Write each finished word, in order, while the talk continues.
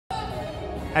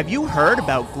Have you heard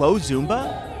about Glow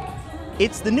Zumba?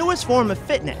 It's the newest form of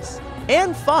fitness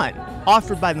and fun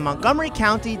offered by the Montgomery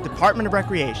County Department of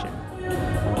Recreation.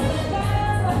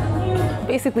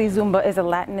 Basically, Zumba is a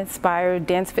Latin-inspired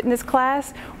dance fitness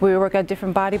class where we work out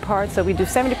different body parts. So we do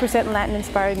 70%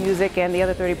 Latin-inspired music and the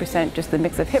other 30% just a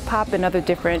mix of hip-hop and other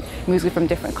different music from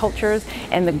different cultures.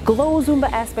 And the Glow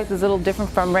Zumba aspect is a little different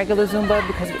from regular Zumba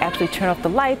because we actually turn off the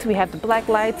lights. We have the black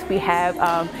lights, we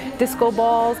have disco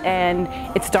balls, and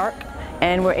it's dark.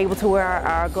 And we're able to wear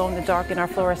our glow-in-the-dark and our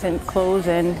fluorescent clothes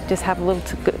and just have a little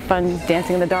fun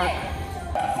dancing in the dark.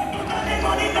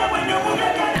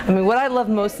 I mean, what I love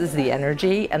most is the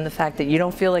energy and the fact that you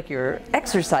don't feel like you're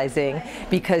exercising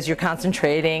because you're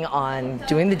concentrating on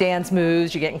doing the dance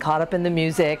moves, you're getting caught up in the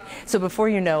music. So before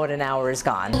you know it, an hour is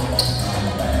gone.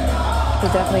 So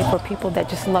definitely for people that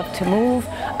just love to move.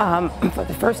 For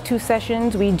the first 2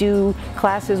 sessions, we do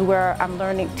classes where I'm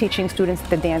teaching students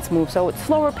the dance moves. So it's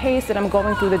slower paced and I'm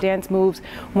going through the dance moves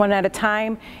one at a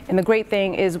time. And the great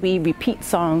thing is we repeat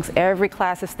songs. Every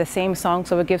class is the same song,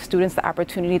 so it gives students the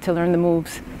opportunity to learn the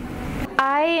moves.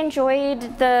 I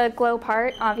enjoyed the glow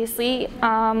part, obviously,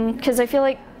 because I feel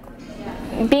like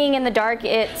being in the dark,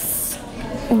 it's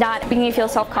not making you feel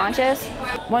self-conscious.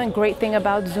 One great thing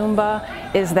about Zumba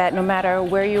is that no matter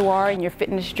where you are in your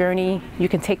fitness journey, you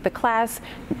can take the class.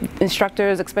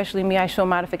 Instructors, especially me, I show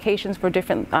modifications for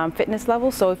different fitness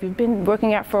levels. So if you've been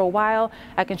working out for a while,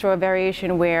 I can show a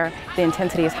variation where the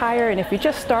intensity is higher. And if you're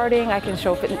just starting, I can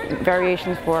show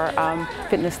variations for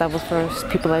fitness levels for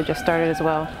people that just started as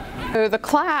well. So the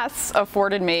class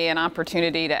afforded me an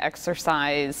opportunity to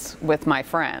exercise with my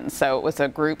friends. So it was a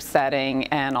group setting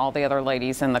and all the other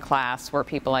ladies in the class were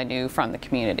people I knew from the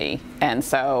community. And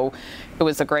so it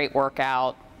was a great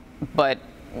workout, but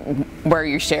where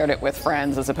you shared it with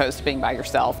friends as opposed to being by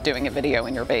yourself doing a video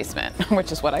in your basement,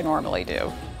 which is what I normally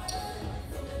do.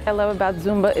 What I love about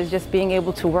Zumba is just being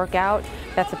able to work out.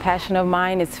 That's a passion of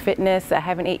mine. It's fitness. I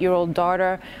have an 8-year-old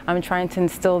daughter. I'm trying to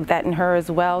instill that in her as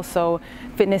well. So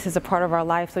fitness is a part of our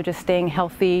life. So just staying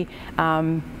healthy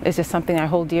is just something I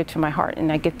hold dear to my heart,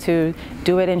 and I get to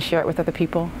do it and share it with other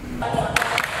people.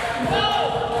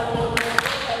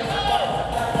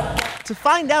 To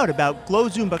find out about Glow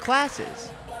Zumba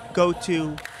classes, go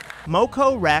to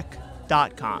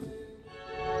mocorec.com.